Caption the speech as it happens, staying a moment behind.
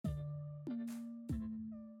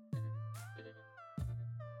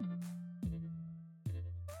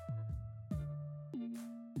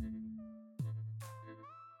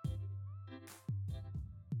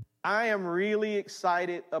I am really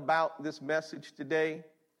excited about this message today.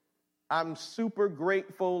 I'm super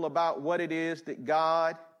grateful about what it is that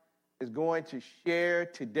God is going to share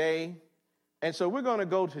today. And so we're going to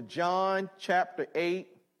go to John chapter 8,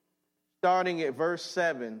 starting at verse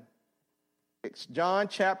 7. It's John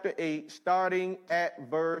chapter 8, starting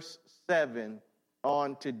at verse 7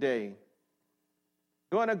 on today.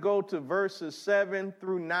 Going to go to verses 7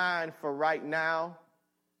 through 9 for right now,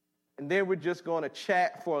 and then we're just going to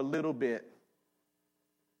chat for a little bit.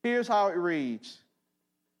 Here's how it reads.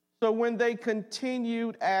 So when they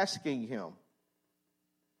continued asking him,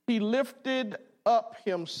 he lifted up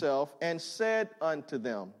himself and said unto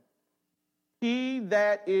them, He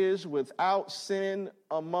that is without sin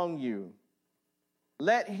among you,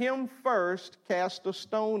 let him first cast a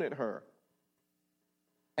stone at her.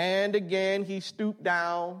 And again he stooped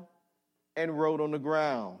down and wrote on the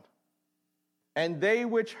ground. And they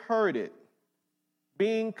which heard it,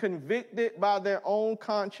 being convicted by their own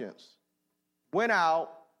conscience, went out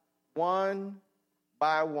one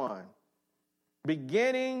by one,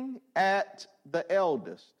 beginning at the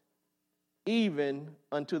eldest, even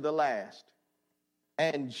unto the last.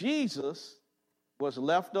 And Jesus was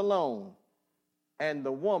left alone, and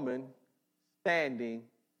the woman standing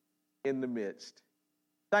in the midst.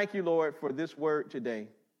 Thank you, Lord, for this word today.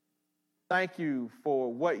 Thank you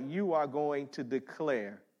for what you are going to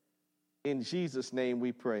declare. In Jesus' name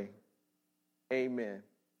we pray. Amen.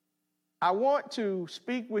 I want to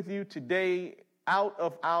speak with you today out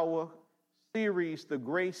of our series, the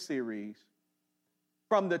Grace series,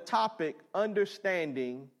 from the topic,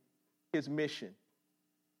 Understanding His Mission.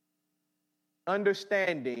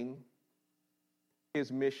 Understanding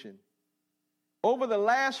His mission. Over the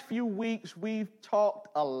last few weeks, we've talked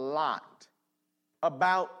a lot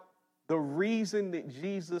about the reason that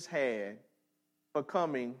Jesus had for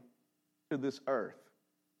coming to this earth.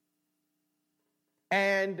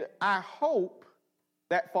 And I hope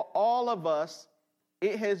that for all of us,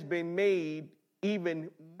 it has been made even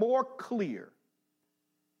more clear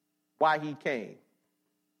why he came.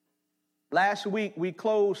 Last week, we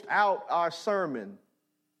closed out our sermon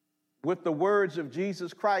with the words of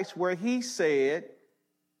Jesus Christ, where he said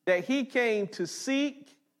that he came to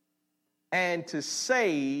seek and to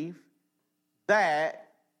save that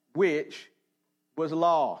which was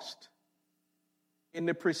lost. In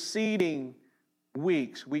the preceding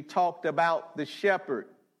weeks, we talked about the shepherd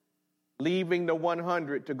leaving the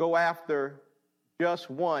 100 to go after just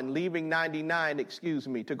one, leaving 99,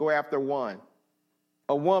 to go after one.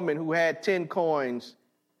 A woman who had 10 coins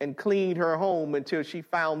and cleaned her home until she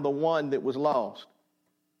found the one that was lost.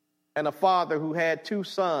 And a father who had 2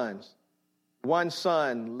 sons. One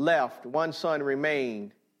son left, one son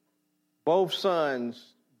remained. Both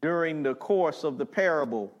sons, during the course of the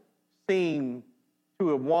parable, seemed to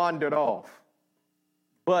have wandered off.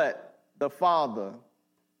 But the father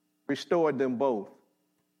restored them both.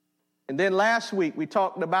 And then last week, we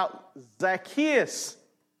talked about Zacchaeus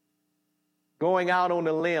going out on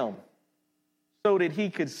a limb so that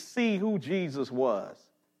he could see who Jesus was.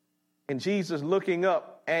 And Jesus looking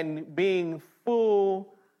up and being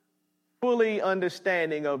fully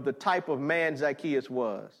understanding of the type of man Zacchaeus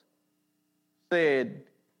was, said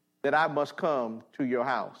that I must come to your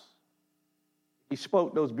house. He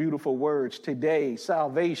spoke those beautiful words, today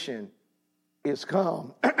salvation is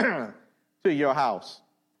come to your house.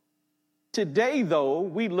 Today, though,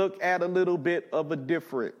 we look at a little bit of a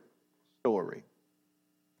different story.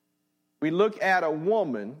 We look at a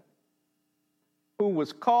woman who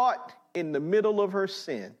was caught in the middle of her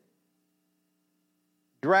sin,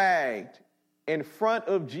 dragged in front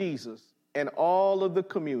of Jesus and all of the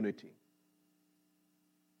community,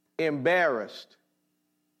 embarrassed,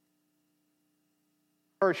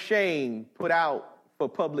 her shame put out for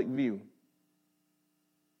public view.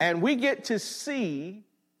 And we get to see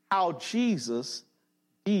how Jesus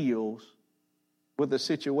deals with a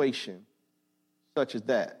situation such as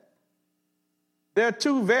that. There are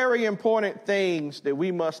 2 very important things that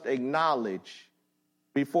we must acknowledge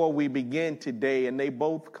before we begin today, and they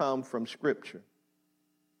both come from Scripture.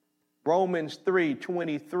 Romans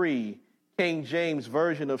 3:23, King James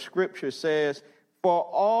Version of Scripture says, For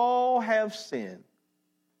all have sinned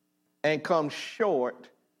and come short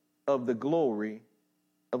of the glory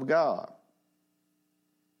of God.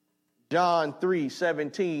 John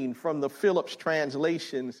 3:17 from the Phillips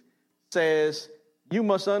translations says, You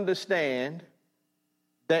must understand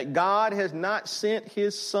that God has not sent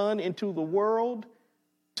his Son into the world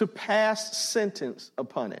to pass sentence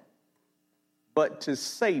upon it, but to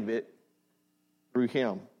save it through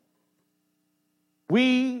him.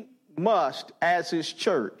 We must, as his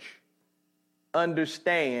church,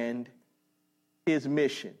 understand his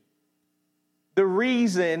mission. The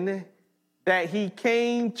reason that he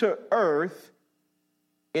came to earth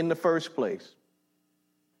in the first place.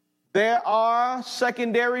 There are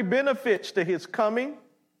secondary benefits to his coming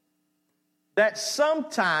that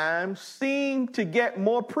sometimes seem to get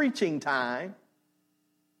more preaching time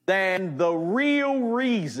than the real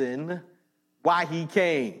reason why he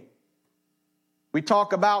came. We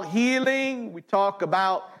talk about healing, we talk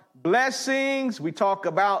about blessings, we talk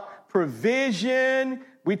about provision,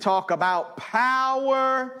 we talk about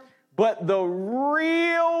power, but the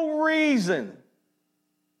real reason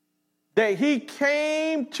that he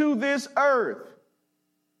came to this earth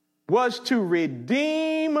was to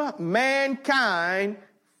redeem mankind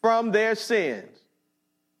from their sins.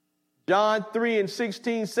 John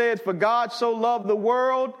 3:16 says, "For God so loved the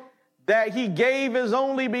world that he gave his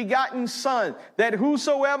only begotten Son, that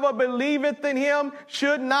whosoever believeth in him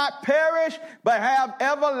should not perish, but have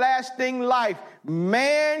everlasting life."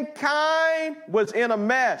 Mankind was in a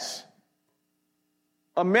mess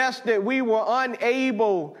that we were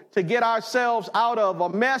unable to get ourselves out of, a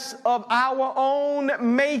mess of our own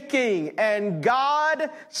making. And God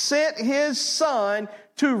sent his Son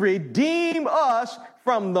to redeem us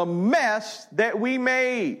from the mess that we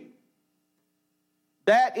made.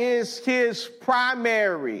 That is his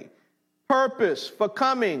primary purpose for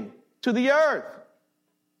coming to the earth,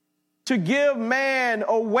 to give man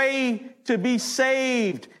a way to be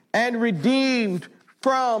saved and redeemed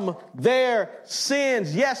from their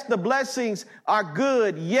sins. Yes, the blessings are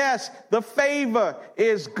good. Yes, the favor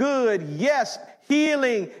is good. Yes,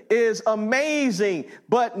 healing is amazing.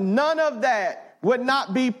 But none of that would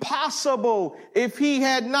not be possible if he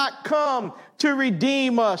had not come to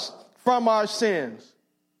redeem us from our sins.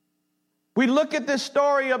 We look at this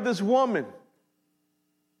story of this woman.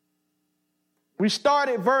 We start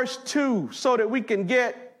at verse 2 so that we can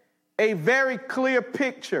get a very clear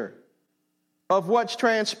picture of what's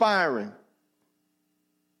transpiring.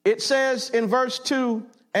 It says in verse 2,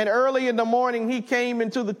 "And early in the morning he came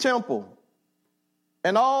into the temple,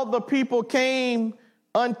 and all the people came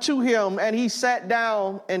unto him, and he sat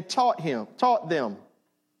down and taught them.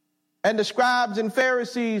 And the scribes and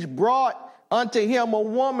Pharisees brought unto him a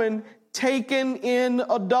woman taken in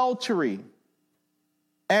adultery.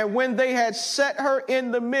 And when they had set her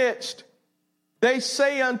in the midst, they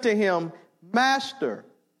say unto him, Master,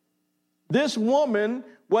 this woman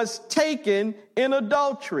was taken in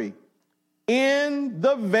adultery, in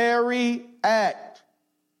the very act."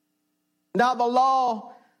 Now the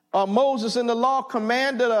law, Moses in the law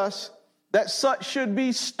commanded us that such should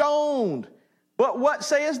be stoned. But what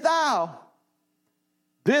sayest thou?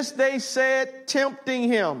 This they said, tempting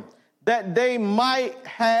him, that they might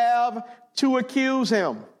have to accuse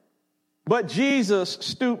him. But Jesus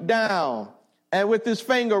stooped down and with his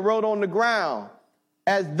finger wrote on the ground,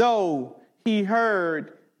 as though he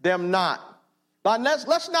heard them not. Now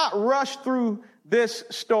let's not rush through this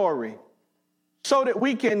story so that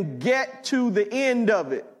we can get to the end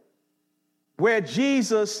of it, where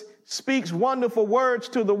Jesus speaks wonderful words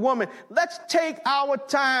to the woman. Let's take our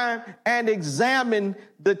time and examine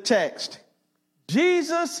the text.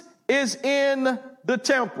 Jesus is in the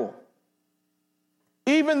temple.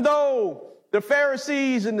 Even though the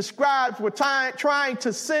Pharisees and the scribes were trying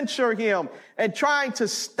to censure him and trying to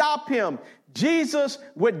stop him, Jesus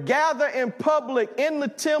would gather in public in the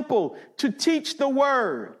temple to teach the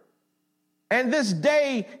word. And this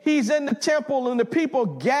day he's in the temple and the people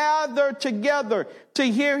gather together to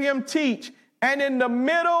hear him teach. And in the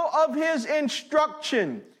middle of his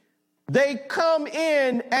instruction, they come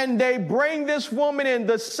in and they bring this woman in,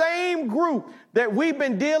 the same group that we've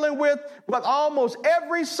been dealing with almost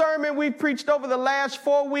every sermon we've preached over the last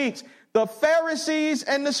 4 weeks. The Pharisees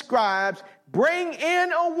and the scribes bring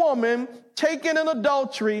in a woman taken in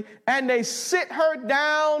adultery, and they sit her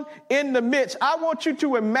down in the midst. I want you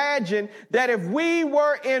to imagine that if we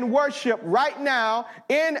were in worship right now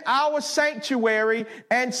in our sanctuary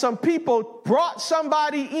and some people brought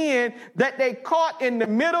somebody in that they caught in the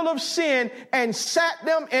middle of sin and sat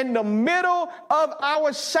them in the middle of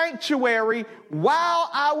our sanctuary while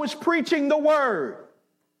I was preaching the word.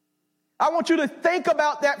 I want you to think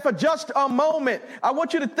about that for just a moment. I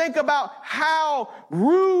want you to think about how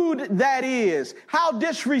rude that is, how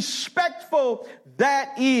disrespectful that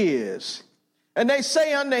is. And they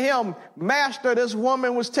say unto him, Master, this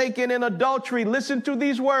woman was taken in adultery. Listen to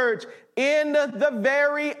these words, in the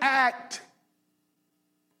very act.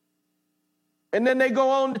 And then they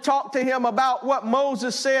go on to talk to him about what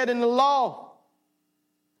Moses said in the law,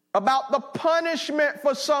 about the punishment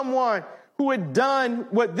for someone who had done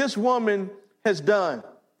what this woman has done.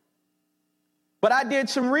 But I did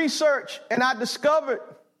some research and I discovered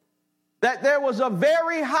that there was a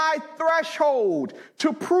very high threshold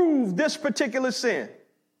to prove this particular sin.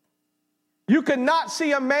 You could not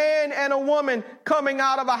see a man and a woman coming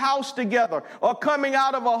out of a house together or coming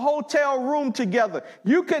out of a hotel room together.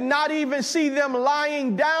 You could not even see them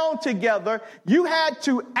lying down together. You had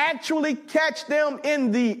to actually catch them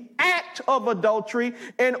in the act of adultery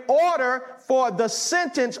in order for the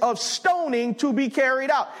sentence of stoning to be carried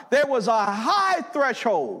out. There was a high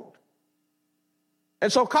threshold.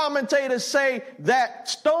 And so commentators say that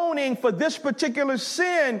stoning for this particular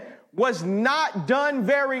sin was not done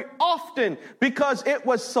very often because it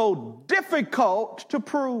was so difficult to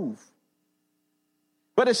prove.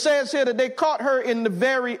 But it says here that they caught her in the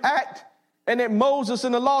very act, and that Moses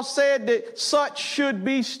and the law said that such should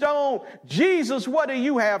be stoned. Jesus, what do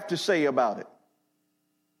you have to say about it?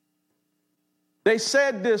 They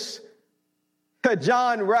said this,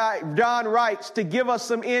 John writes, to give us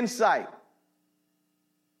some insight.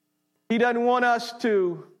 He doesn't want us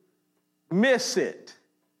to miss it.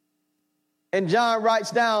 And John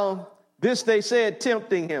writes down, this they said,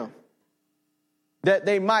 tempting him, that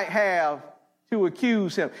they might have to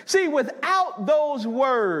accuse him. See, without those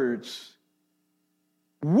words,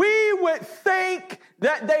 we would think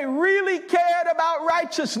that they really cared about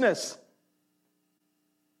righteousness.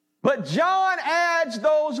 But John adds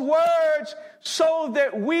those words so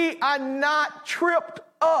that we are not tripped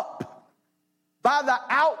up by the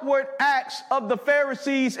outward acts of the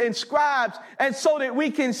Pharisees and scribes, and so that we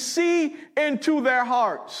can see into their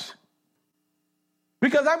hearts.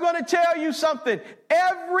 Because I'm going to tell you something.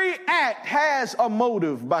 Every act has a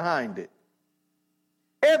motive behind it.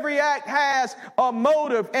 Every act has a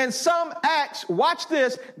motive. And some acts, watch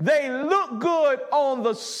this, they look good on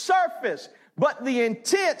the surface, but the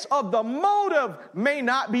intent of the motive may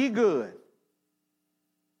not be good.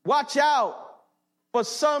 Watch out. But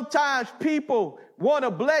sometimes people want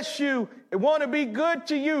to bless you and want to be good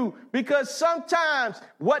to you because sometimes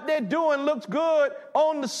what they're doing looks good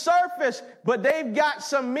on the surface, but they've got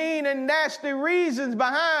some mean and nasty reasons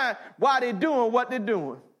behind why they're doing what they're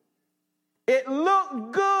doing. It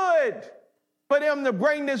looked good for them to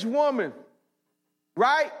bring this woman,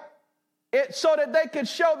 right? So that they could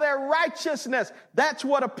show their righteousness. That's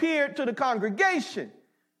what appeared to the congregation.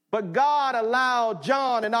 But God allowed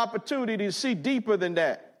John an opportunity to see deeper than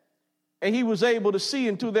that. And he was able to see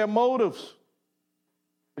into their motives.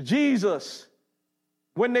 Jesus,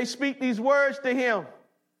 when they speak these words to him,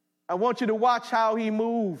 I want you to watch how he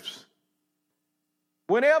moves.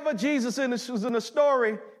 Whenever Jesus is in a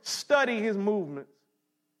story, study his movements.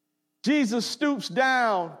 Jesus stoops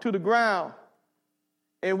down to the ground,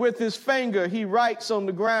 and with his finger he writes on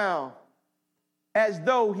the ground as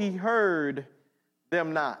though he heard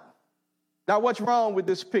them not. Now, what's wrong with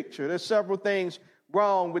this picture? There's several things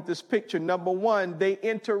wrong with this picture. Number one, they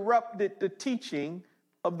interrupted the teaching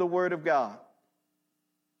of the Word of God.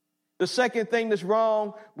 The second thing that's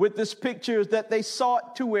wrong with this picture is that they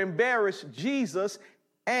sought to embarrass Jesus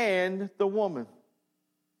and the woman.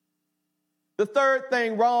 The third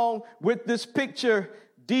thing wrong with this picture,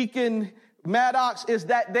 Deacon Maddox, is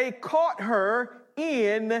that they caught her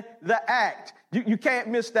in the act. You can't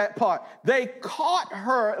miss that part. They caught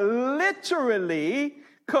her literally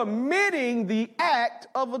committing the act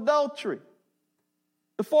of adultery.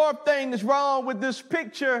 The fourth thing that's wrong with this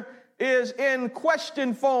picture is in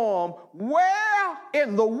question form. Where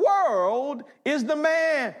in the world is the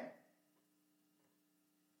man?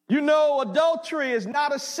 You know, adultery is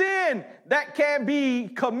not a sin that can be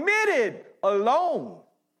committed alone.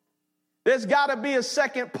 There's got to be a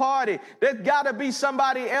second party. There's got to be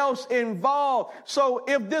somebody else involved. So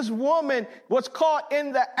if this woman was caught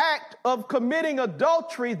in the act of committing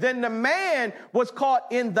adultery, then the man was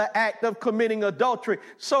caught in the act of committing adultery.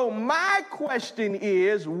 So my question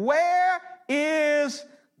is, where is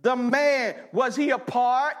the man? Was he a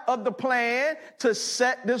part of the plan to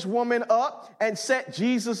set this woman up and set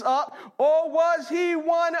Jesus up? Or was he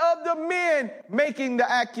one of the men making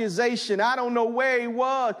the accusation? I don't know where he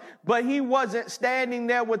was, but he wasn't standing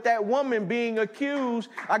there with that woman being accused.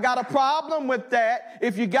 I got a problem with that.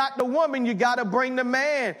 If you got the woman, you got to bring the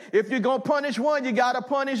man. If you're going to punish one, you got to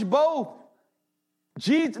punish both.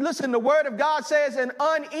 Jesus, listen, the word of God says an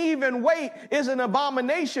uneven weight is an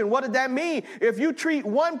abomination. What does that mean? If you treat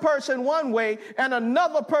one person one way and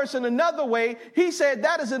another person another way, he said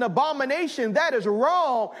that is an abomination. That is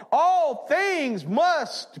wrong. All things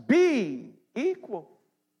must be equal.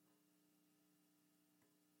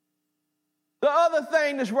 The other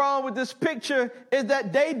thing that's wrong with this picture is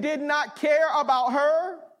that they did not care about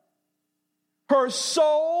her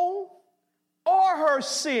soul, or her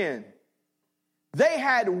sin. They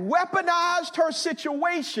had weaponized her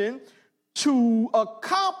situation to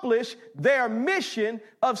accomplish their mission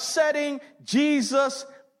of setting Jesus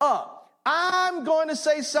up. I'm going to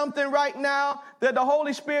say something right now that the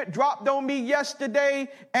Holy Spirit dropped on me yesterday,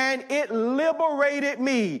 and it liberated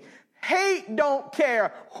me. Hate don't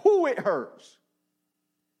care who it hurts.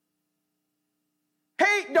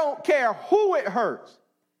 Hate don't care who it hurts.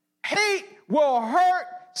 Hate will hurt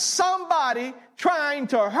somebody trying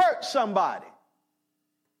to hurt somebody.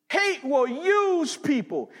 Hate will use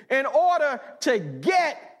people in order to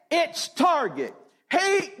get its target.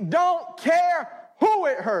 Hate don't care who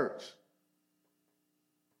it hurts.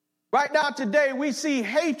 Right now today we see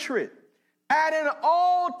hatred at an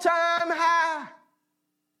all-time high.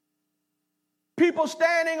 People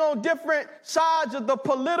standing on different sides of the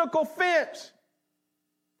political fence.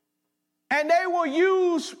 And they will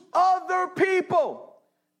use other people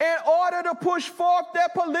in order to push forth their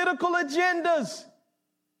political agendas.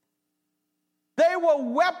 They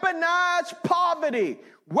will weaponize poverty,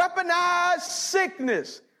 weaponize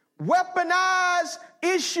sickness, weaponize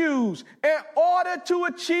issues in order to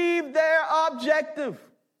achieve their objective.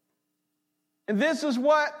 And this is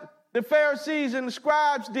what the Pharisees and the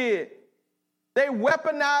scribes did. They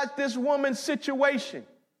weaponized this woman's situation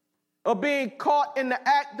of being caught in the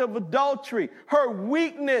act of adultery, her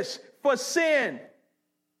weakness for sin.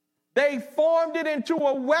 They formed it into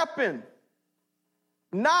a weapon,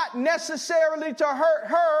 not necessarily to hurt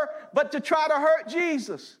her, but to try to hurt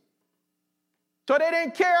Jesus. So they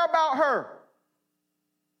didn't care about her.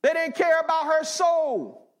 They didn't care about her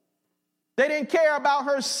soul. They didn't care about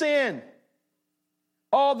her sin.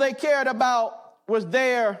 All they cared about was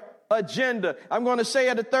their agenda. I'm going to say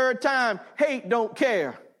it a third time. Hate don't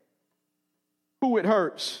care who it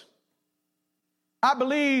hurts. I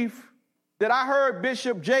believe that I heard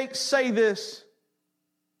Bishop Jakes say this.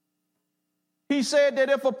 He said that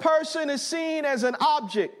if a person is seen as an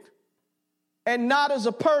object and not as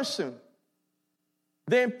a person,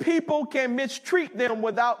 then people can mistreat them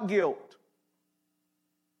without guilt.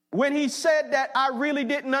 When he said that, I really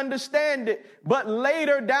didn't understand it. But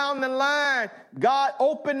later down the line, God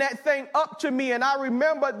opened that thing up to me, and I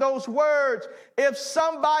remembered those words. If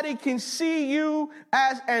somebody can see you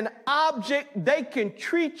as an object, they can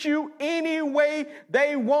treat you any way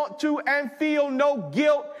they want to and feel no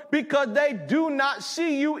guilt because they do not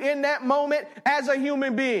see you in that moment as a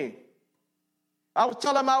human being. I was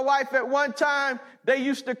telling my wife at one time, they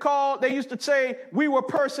used to say we were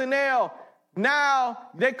personnel. Now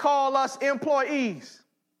they call us employees.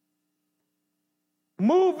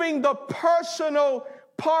 Moving the personal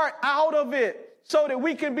part out of it so that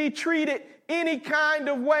we can be treated any kind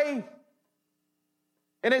of way.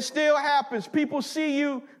 And it still happens. People see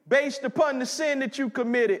you based upon the sin that you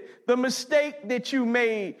committed, the mistake that you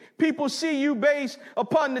made. People see you based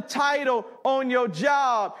upon the title on your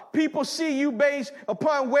job. People see you based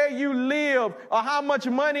upon where you live or how much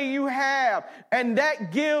money you have. And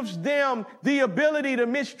that gives them the ability to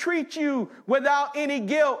mistreat you without any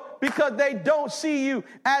guilt because they don't see you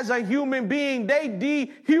as a human being.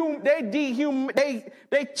 They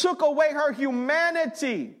took away her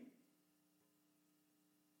humanity.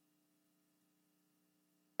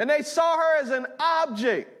 And they saw her as an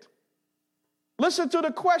object. Listen to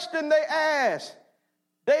the question they asked.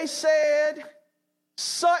 They said,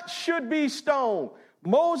 such should be stoned.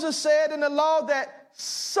 Moses said in the law that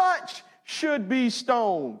such should be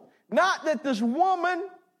stoned. Not that this woman,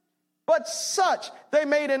 but such. They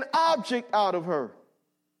made an object out of her.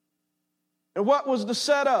 And what was the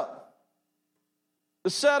setup? The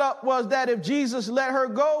setup was that if Jesus let her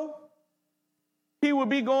go, he would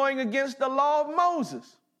be going against the law of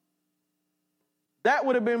Moses. That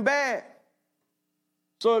would have been bad.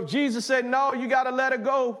 So if Jesus said, no, you got to let her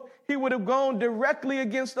go, he would have gone directly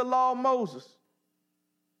against the law of Moses.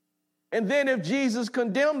 And then if Jesus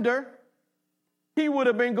condemned her, he would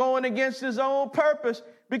have been going against his own purpose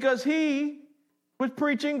because he was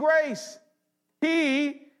preaching grace.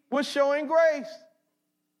 He was showing grace.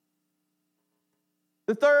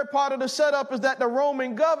 The third part of the setup is that the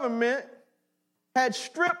Roman government had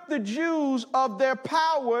stripped the Jews of their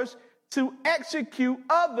powers to execute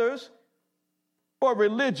others for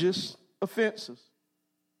religious offenses.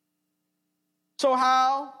 So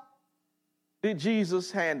how did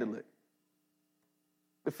Jesus handle it?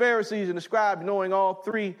 The Pharisees and the scribes, knowing all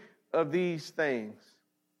three of these things.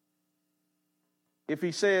 If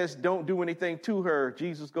he says don't do anything to her,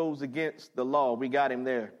 Jesus goes against the law. We got him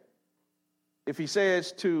there. If he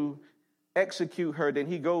says to execute her, then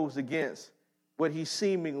he goes against what he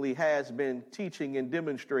seemingly has been teaching and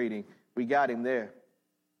demonstrating. We got him there.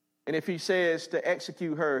 And if he says to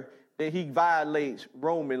execute her, and he violates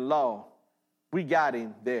Roman law, we got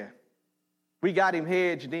him there. We got him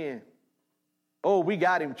hedged in. Oh, we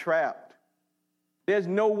got him trapped. There's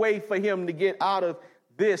no way for him to get out of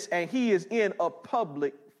this, and he is in a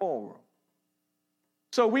public forum.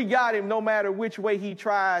 So we got him no matter which way he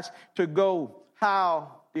tries to go.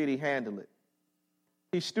 How did he handle it?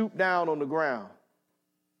 He stooped down on the ground,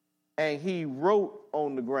 and he wrote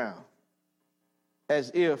on the ground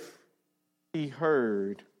as if he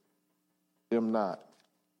heard them not.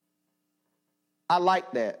 I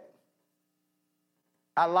like that.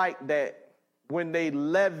 I like that when they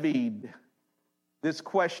levied this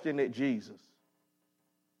question at Jesus,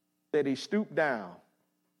 that he stooped down,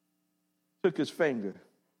 took his finger,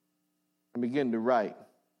 and began to write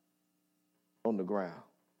on the ground,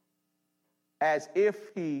 as if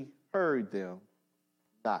he heard them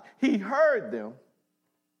not. He heard them,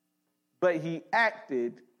 but he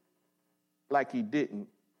acted like he didn't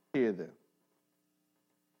hear them.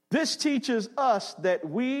 This teaches us that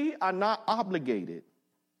we are not obligated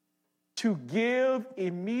to give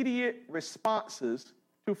immediate responses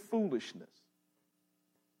to foolishness.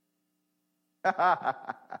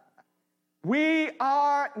 We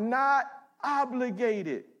are not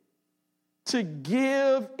obligated to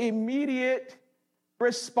give immediate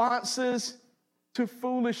responses to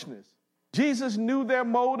foolishness. Jesus knew their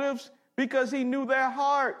motives because he knew their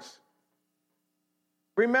hearts.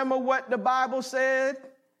 Remember what the Bible said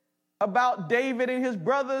about David and his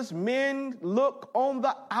brothers? Men look on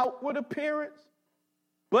the outward appearance,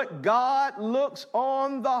 but God looks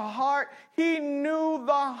on the heart. He knew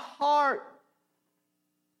the heart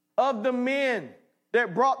of the men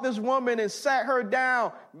that brought this woman and sat her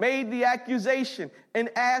down, made the accusation, and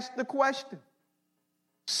asked the question.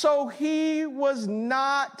 So he was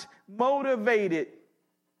not motivated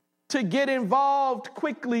to get involved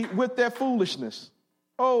quickly with their foolishness.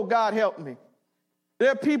 Oh, God help me.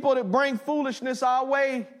 There are people that bring foolishness our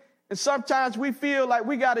way, and sometimes we feel like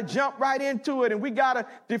we got to jump right into it, and we got to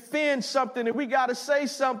defend something, and we got to say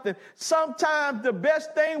something. Sometimes the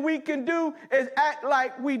best thing we can do is act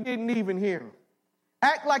like we didn't even hear him.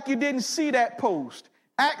 Act like you didn't see that post.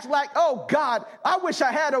 Act like, oh, God, I wish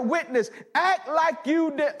I had a witness. Act like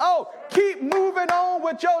you did. Oh, keep moving on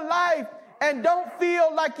with your life and don't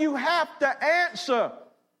feel like you have to answer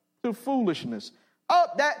to foolishness.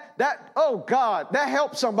 Oh, God, that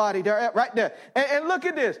helped somebody there, right there. And look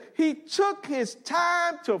at this. He took his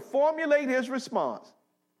time to formulate his response.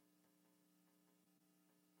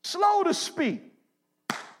 Slow to speak.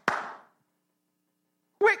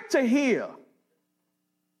 Quick to hear.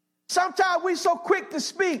 Sometimes we're so quick to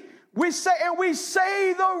speak. We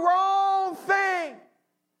say the wrong thing.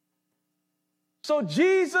 So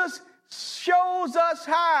Jesus shows us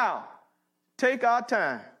how. Take our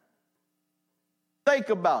time. Think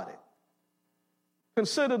about it.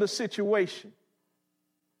 Consider the situation.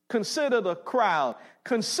 Consider the crowd.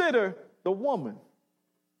 Consider the woman.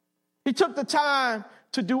 He took the time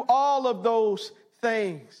to do all of those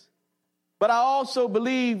things. But I also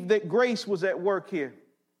believe that grace was at work here,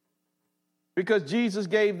 because Jesus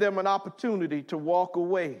gave them an opportunity to walk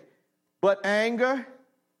away. But anger,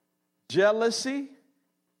 jealousy,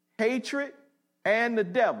 hatred, and the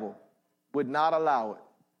devil would not allow it.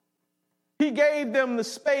 He gave them the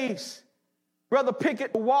space, Brother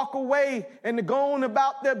Pickett, to walk away and to go on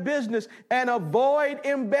about their business and avoid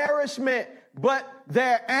embarrassment. But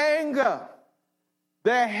their anger,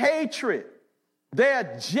 their hatred,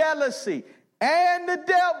 their jealousy, and the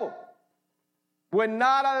devil would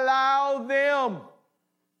not allow them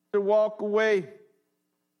to walk away.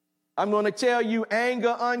 I'm going to tell you,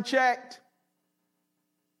 anger unchecked,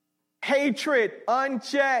 hatred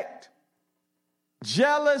unchecked,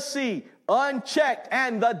 jealousy unchecked,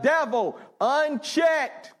 and the devil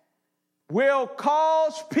unchecked will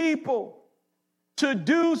cause people to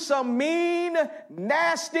do some mean,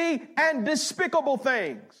 nasty, and despicable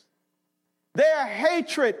things. Their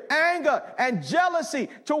hatred, anger, and jealousy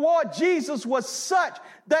toward Jesus was such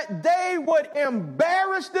that they would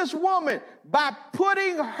embarrass this woman by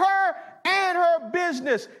putting her and her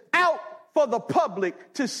business out for the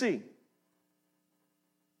public to see.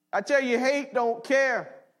 I tell you, hate don't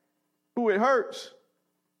care who it hurts.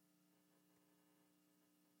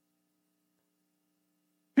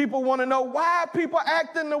 People want to know why people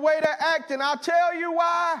acting the way they're acting. I'll tell you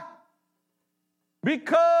why.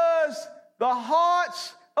 Because the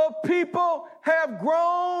hearts of people have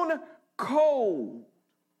grown cold.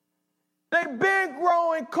 They've been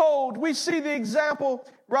growing cold. We see the example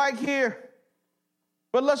right here.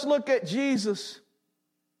 But let's look at Jesus.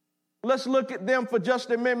 Let's look at them for just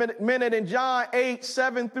a minute in John 8,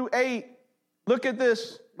 7 through 8. Look at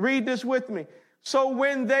this Read this with me. So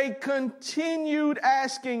when they continued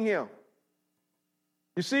asking him,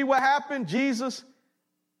 you see what happened? Jesus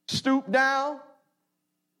stooped down,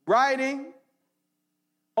 writing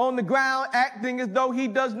on the ground, acting as though he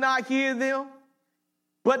does not hear them.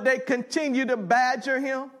 But they continue to badger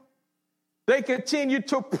him. They continue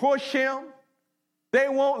to push him. They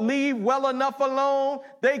won't leave well enough alone.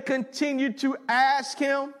 They continue to ask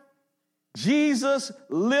him. Jesus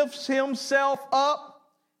lifts himself up,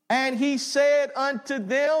 and he said unto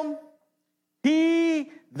them,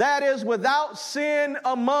 he that is without sin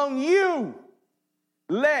among you,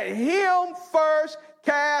 let him first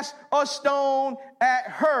cast a stone at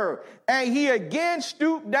her. And he again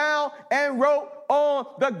stooped down and wrote on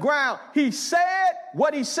the ground. He said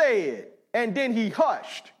what he said, and then he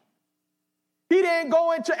hushed. He didn't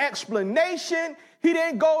go into explanation. He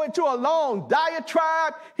didn't go into a long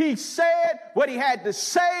diatribe. He said what he had to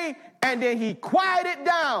say, and then he quieted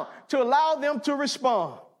down to allow them to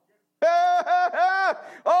respond.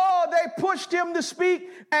 Oh, they pushed him to speak,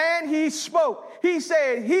 and he spoke. He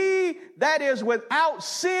said, he that is without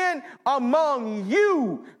sin among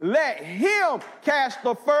you, let him cast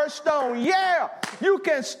the first stone. Yeah, you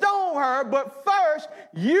can stone her, but first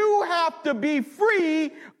you have to be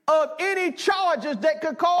free of any charges that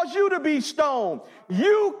could cause you to be stoned.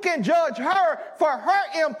 You can judge her for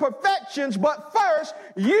her imperfections, but first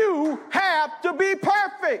you have to be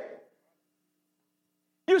perfect.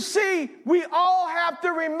 You see, we all have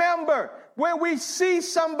to remember when we see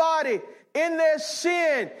somebody in their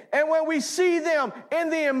sin, and when we see them in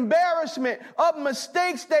the embarrassment of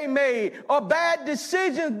mistakes they made or bad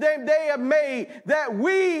decisions they have made, that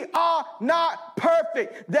we are not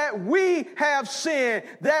perfect, that we have sinned,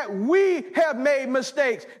 that we have made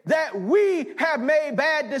mistakes, that we have made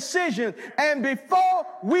bad decisions. And before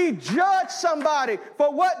we judge somebody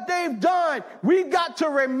for what they've done, we got to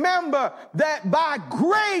remember that by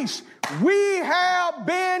grace we have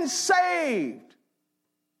been saved.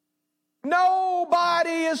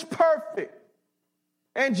 Nobody is perfect.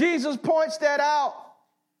 And Jesus points that out.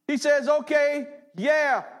 He says, okay,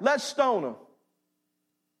 yeah, let's stone her.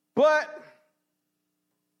 But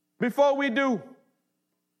before we do,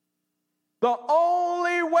 the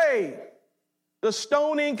only way the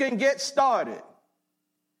stoning can get started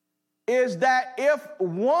is that if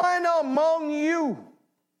one among you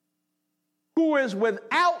who is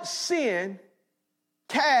without sin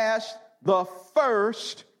cast the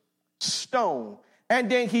first stone. And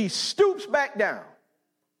then he stoops back down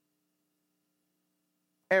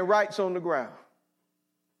and writes on the ground.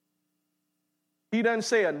 He doesn't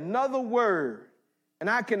say another word. And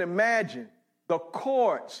I can imagine the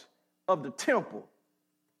courts of the temple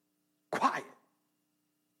quiet,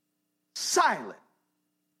 silent,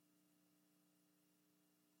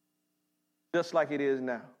 just like it is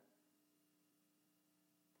now.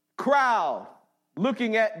 Crowd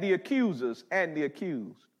looking at the accusers and the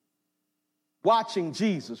accused, watching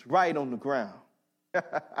Jesus right on the ground.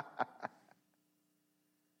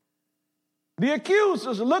 The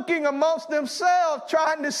accusers looking amongst themselves,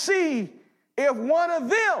 trying to see if one of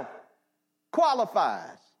them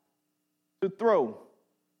qualifies to throw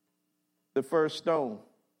the first stone.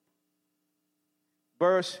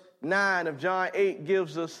 Verse 9 of John 8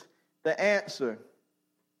 gives us the answer,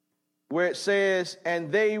 where it says,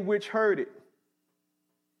 and they which heard it,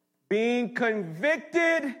 being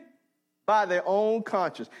convicted by their own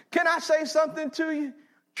conscience. Can I say something to you?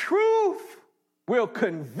 Truth will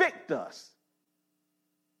convict us.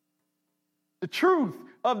 The truth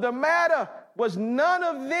of the matter was none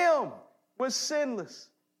of them was sinless,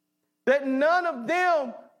 that none of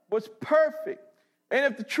them was perfect. And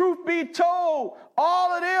if the truth be told,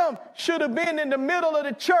 all of them should have been in the middle of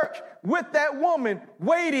the church with that woman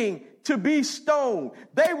waiting to be stoned.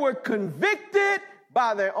 They were convicted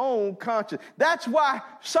by their own conscience. That's why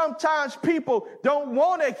sometimes people don't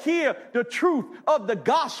want to hear the truth of the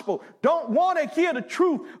gospel, don't want to hear the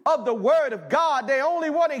truth of the word of God. They only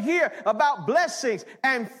want to hear about blessings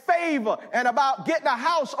and favor and about getting a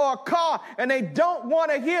house or a car, and they don't want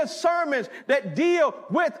to hear sermons that deal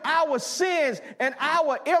with our sins and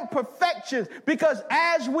our imperfections, because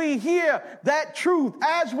as we hear that truth,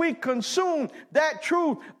 as we consume that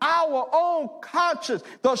truth, our own conscience,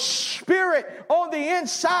 the spirit on the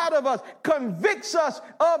inside of us, convicts us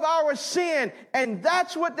of our sin. And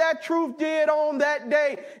that's what that truth did on that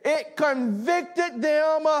day. It convicted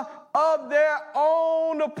them of their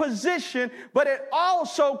own position, but it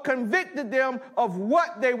also convicted them of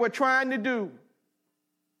what they were trying to do.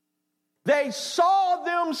 They saw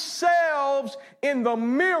themselves in the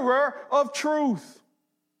mirror of truth.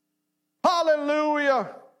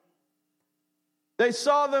 Hallelujah. They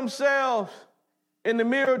saw themselves in the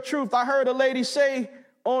mirror of truth. I heard a lady say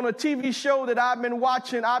on a TV show that I've been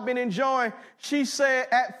watching, I've been enjoying, she said,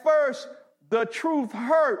 at first, the truth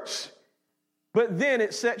hurts, but then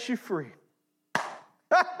it sets you free.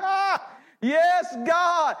 Yes,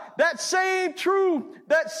 God, that same truth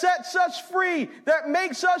that sets us free, that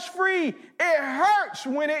makes us free, it hurts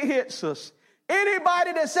when it hits us.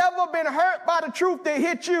 Anybody that's ever been hurt by the truth that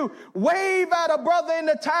hit you, wave at a brother in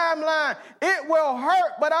the timeline. It will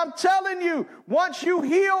hurt, but I'm telling you, once you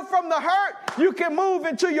heal from the hurt, you can move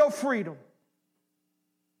into your freedom.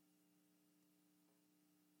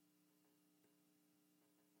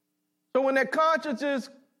 So when their consciences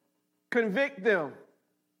convict them,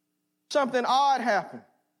 something odd happened.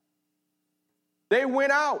 They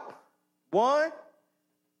went out one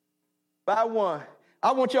by one.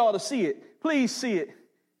 I want y'all to see it. Please see it.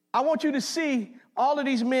 I want you to see all of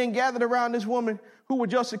these men gathered around this woman who were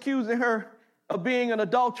just accusing her of being an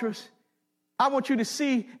adulteress. I want you to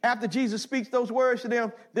see, after Jesus speaks those words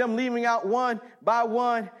to them leaving out one by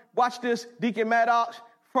one. Watch this, Deacon Maddox,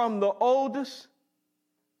 from the oldest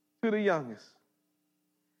to the youngest.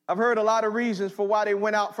 I've heard a lot of reasons for why they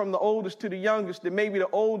went out from the oldest to the youngest, that maybe the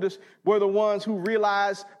oldest were the ones who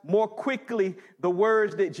realized more quickly the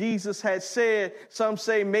words that Jesus had said. Some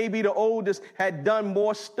say maybe the oldest had done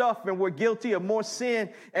more stuff and were guilty of more sin,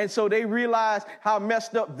 and so they realized how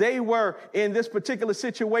messed up they were in this particular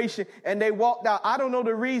situation, and they walked out. I don't know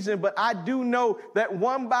the reason, but I do know that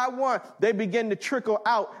one by one, they began to trickle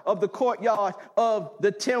out of the courtyard of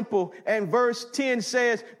the temple. And verse 10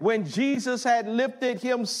 says, when Jesus had lifted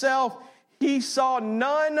himself, he saw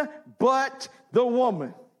none but the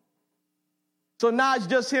woman. So now it's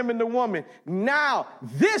just him and the woman. Now,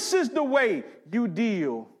 this is the way you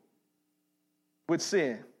deal with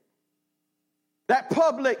sin. That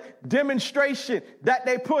public demonstration that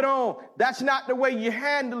they put on, that's not the way you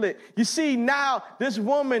handle it. You see, now this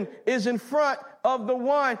woman is in front of the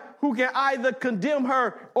one who can either condemn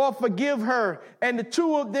her or forgive her. And the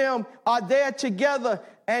two of them are there together.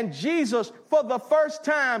 And Jesus, for the first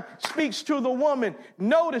time, speaks to the woman.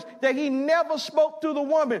 Notice that he never spoke to the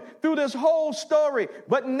woman through this whole story.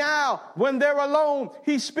 But now, when they're alone,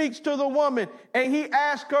 he speaks to the woman. And he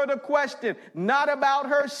asks her the question, not about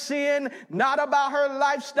her sin, not about her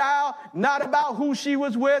lifestyle, not about who she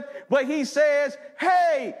was with. But he says,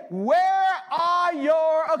 hey, where are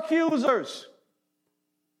your accusers?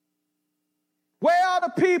 Where are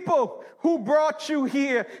the people who brought you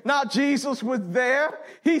here? Now, Jesus was there.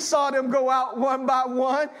 He saw them go out one by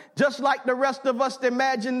one, just like the rest of us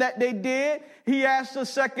imagined that they did. He asked the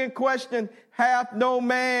second question, hath no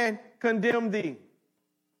man condemned thee?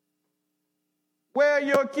 Where are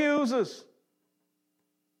your accusers?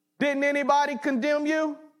 Didn't anybody condemn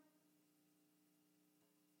you?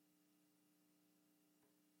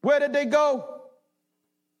 Where did they go?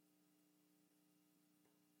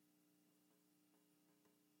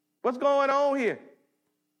 What's going on here?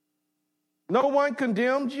 No one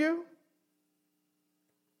condemned you?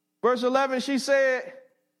 Verse 11, she said,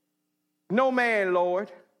 no man,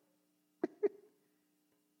 Lord.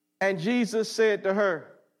 And Jesus said to her,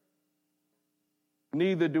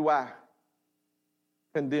 neither do I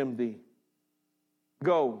condemn thee.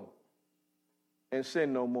 Go and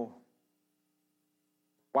sin no more.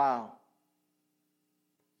 Wow.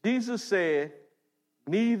 Jesus said,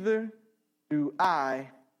 neither do I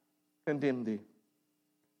condemn thee.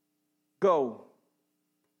 Go,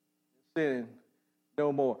 sin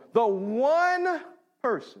no more. The one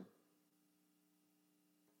person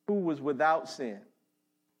who was without sin,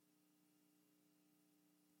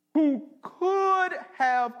 who could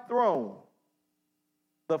have thrown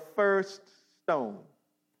the first stone,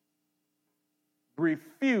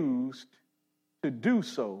 refused to do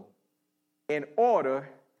so in order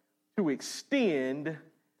to extend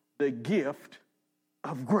the gift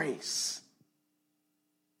of grace.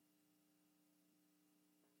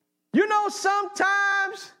 You know,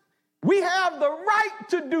 sometimes we have the right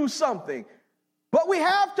to do something, but we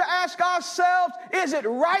have to ask ourselves, is it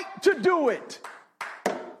right to do it?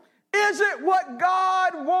 Is it what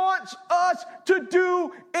God wants us to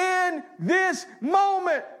do in this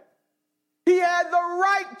moment? He had the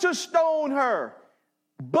right to stone her,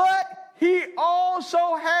 but he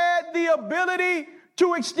also had the ability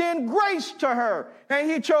to extend grace to her, and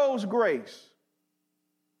he chose grace.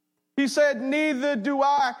 He said, neither do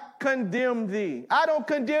I condemn thee. I don't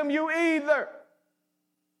condemn you either.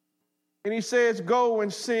 And he says, go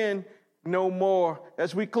and sin no more.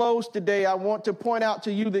 As we close today, I want to point out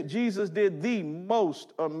to you that Jesus did the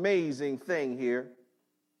most amazing thing here.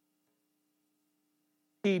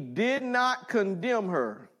 He did not condemn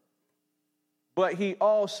her, but he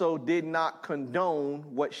also did not condone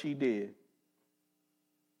what she did.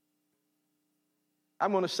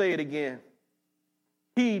 I'm going to say it again.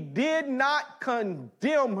 He did not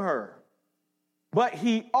condemn her, but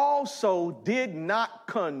he also did not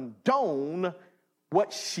condone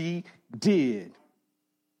what she did.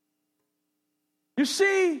 You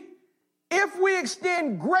see, if we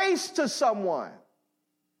extend grace to someone,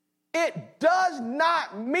 it does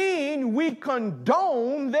not mean we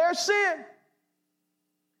condone their sin.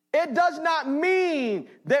 It does not mean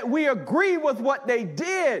that we agree with what they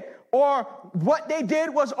did or what they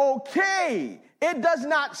did was okay. It does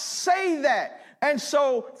not say that. And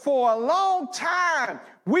so for a long time,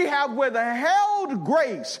 we have withheld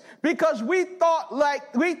grace because we thought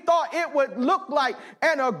it would look like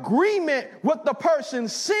an agreement with the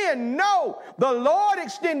person's sin. No, the Lord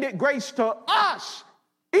extended grace to us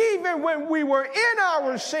even when we were in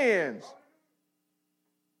our sins.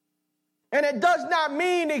 And it does not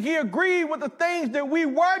mean that he agreed with the things that we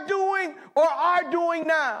were doing or are doing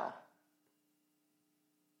now.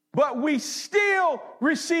 But we still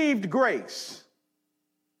received grace.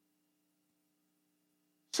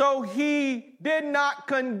 So he did not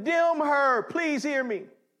condemn her. Please hear me.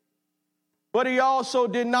 But he also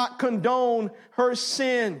did not condone her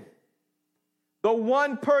sin. The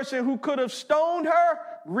one person who could have stoned her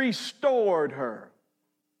restored her.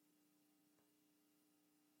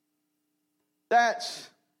 That's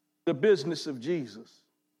the business of Jesus.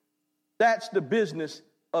 That's the business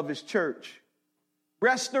of his church.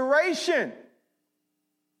 Restoration.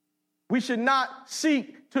 We should not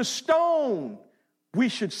seek to stone. We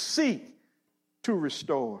should seek to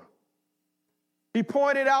restore. He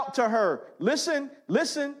pointed out to her, listen,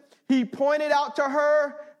 he pointed out to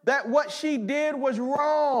her that what she did was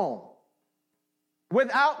wrong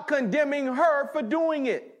without condemning her for doing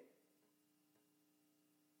it.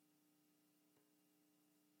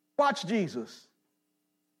 Watch Jesus.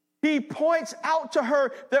 He points out to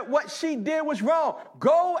her that what she did was wrong.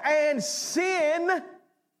 Go and sin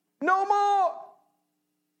no more.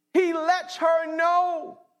 He lets her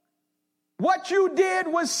know what you did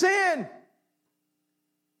was sin.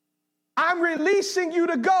 I'm releasing you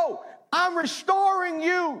to go. I'm restoring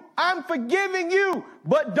you. I'm forgiving you.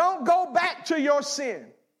 But don't go back to your sin.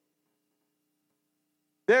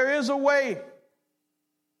 There is a way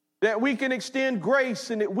that we can extend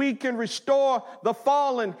grace and that we can restore the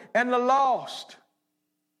fallen and the lost.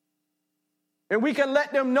 And we can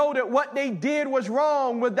let them know that what they did was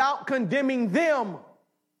wrong without condemning them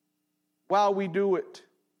while we do it.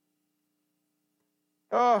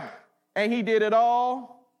 And he did it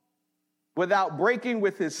all without breaking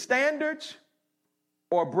with his standards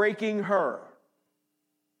or breaking her.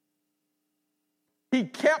 He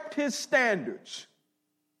kept his standards,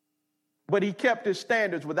 but he kept his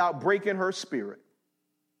standards without breaking her spirit.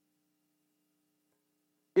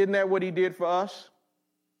 Isn't that what he did for us?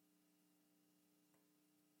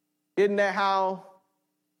 Isn't that how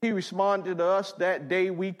he responded to us that day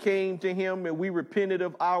we came to him and we repented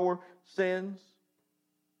of our sins?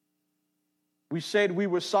 We said we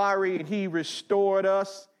were sorry and he restored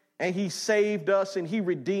us and he saved us and he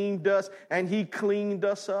redeemed us and he cleaned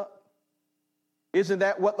us up. Isn't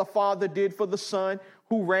that what the Father did for the Son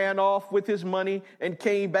who ran off with his money and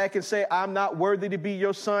came back and said, I'm not worthy to be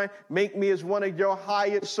your son. Make me as one of your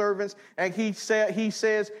hired servants. And he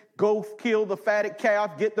says, go kill the fatted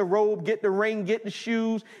calf, get the robe, get the ring, get the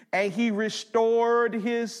shoes. And he restored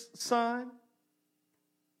his son.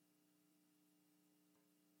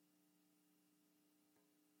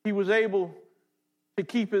 He was able to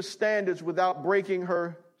keep his standards without breaking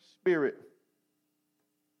her spirit.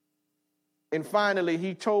 And finally,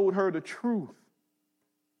 he told her the truth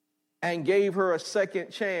and gave her a second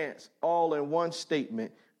chance, all in one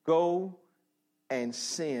statement: go and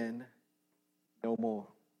sin no more.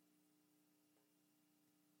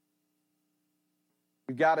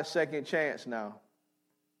 You got a second chance now,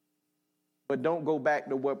 but don't go back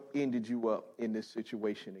to what ended you up in this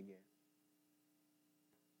situation again.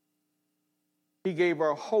 He gave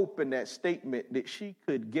her hope in that statement that she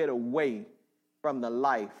could get away from the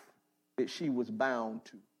life that she was bound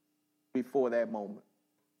to before that moment.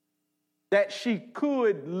 That she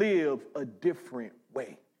could live a different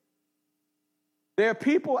way. There are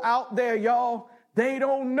people out there, y'all, they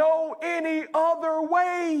don't know any other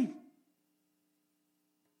way.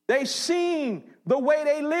 They've seen the way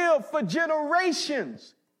they live for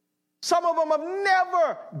generations. Some of them have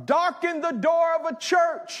never darkened the door of a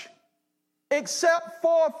church except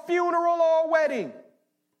for a funeral or a wedding.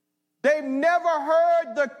 They've never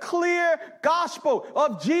heard the clear gospel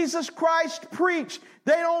of Jesus Christ preached.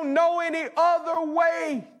 They don't know any other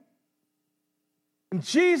way. And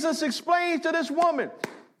Jesus explains to this woman,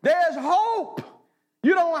 there's hope.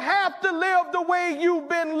 You don't have to live the way you've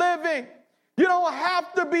been living. You don't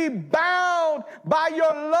have to be bound by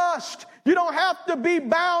your lust. You don't have to be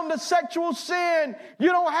bound to sexual sin. You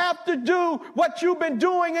don't have to do what you've been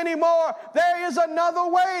doing anymore. There is another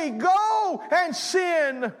way. Go and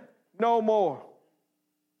sin no more.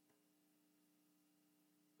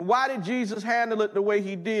 Why did Jesus handle it the way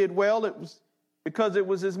he did? Well, it was because it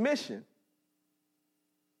was his mission.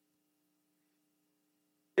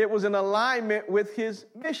 It was in alignment with his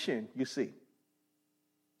mission, you see,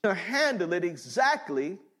 to handle it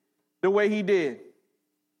exactly the way he did.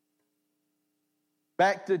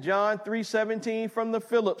 Back to John 3:17 from the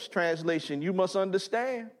Phillips translation, you must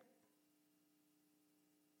understand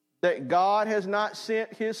that God has not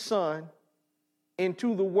sent his Son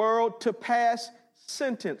into the world to pass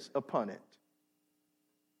sentence upon it,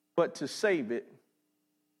 but to save it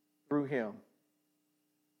through him.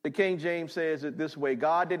 The King James says it this way: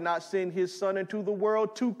 God did not send his Son into the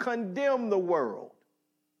world to condemn the world,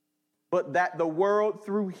 but that the world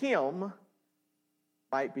through him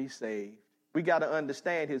might be saved. We got to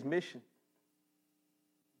understand his mission.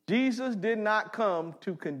 Jesus did not come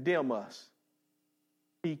to condemn us.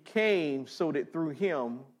 He came so that through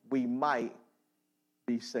him we might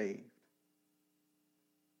be saved.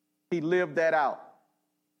 He lived that out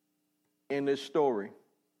in this story.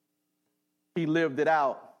 He lived it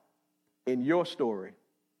out in your story.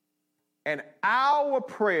 And our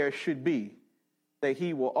prayer should be that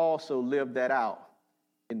he will also live that out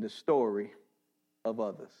in the story of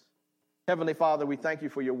others. Heavenly Father, we thank you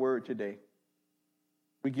for your word today.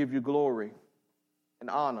 We give you glory and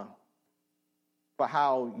honor for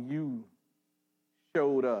how you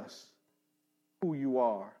showed us who you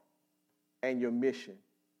are and your mission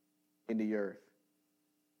in the earth.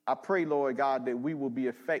 I pray, Lord God, that we will be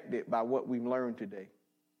affected by what we've learned today,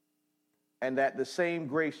 and that the same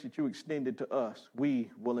grace that you extended to us,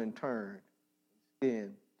 we will in turn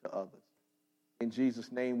extend to others. In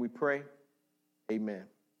Jesus' name we pray, amen.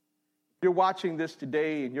 If you're watching this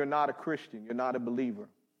today and you're not a Christian, you're not a believer,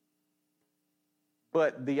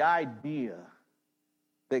 but the idea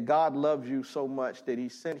that God loves you so much that he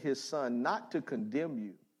sent his Son not to condemn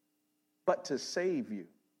you, but to save you,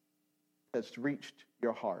 has reached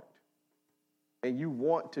your heart, and you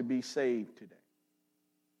want to be saved today,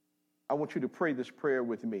 I want you to pray this prayer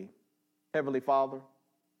with me. Heavenly Father,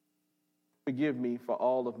 forgive me for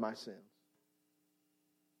all of my sins.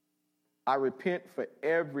 I repent for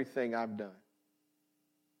everything I've done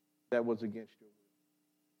that was against your will.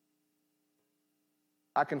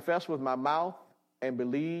 I confess with my mouth and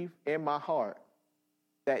believe in my heart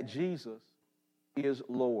that Jesus is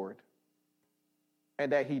Lord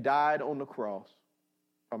and that he died on the cross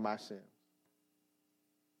for my sins.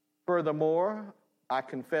 Furthermore, I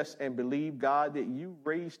confess and believe, God, that you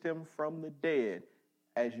raised him from the dead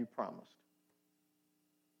as you promised,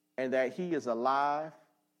 and that he is alive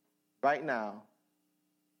right now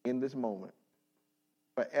in this moment,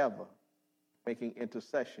 forever, making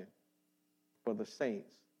intercession for the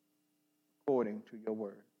saints according to your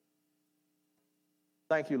word.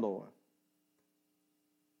 Thank you, Lord,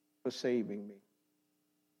 for saving me.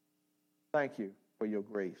 Thank you for your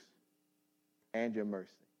grace and your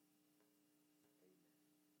mercy.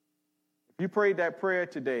 If you prayed that prayer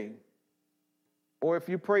today, or if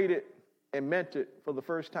you prayed it and meant it for the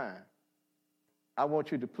first time, I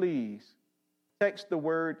want you to please text the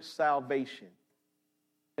word salvation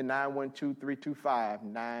to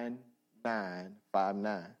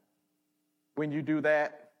 912-325-9959. When you do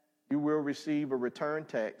that, you will receive a return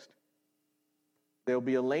text. There'll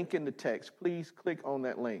be a link in the text. Please click on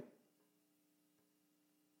that link.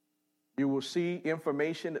 You will see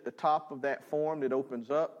information at the top of that form that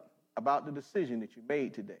opens up about the decision that you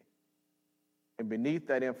made today. And beneath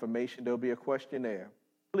that information, there'll be a questionnaire.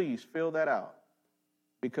 Please fill that out,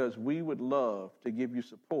 because we would love to give you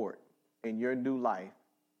support in your new life in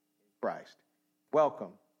Christ.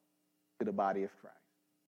 Welcome to the body of Christ.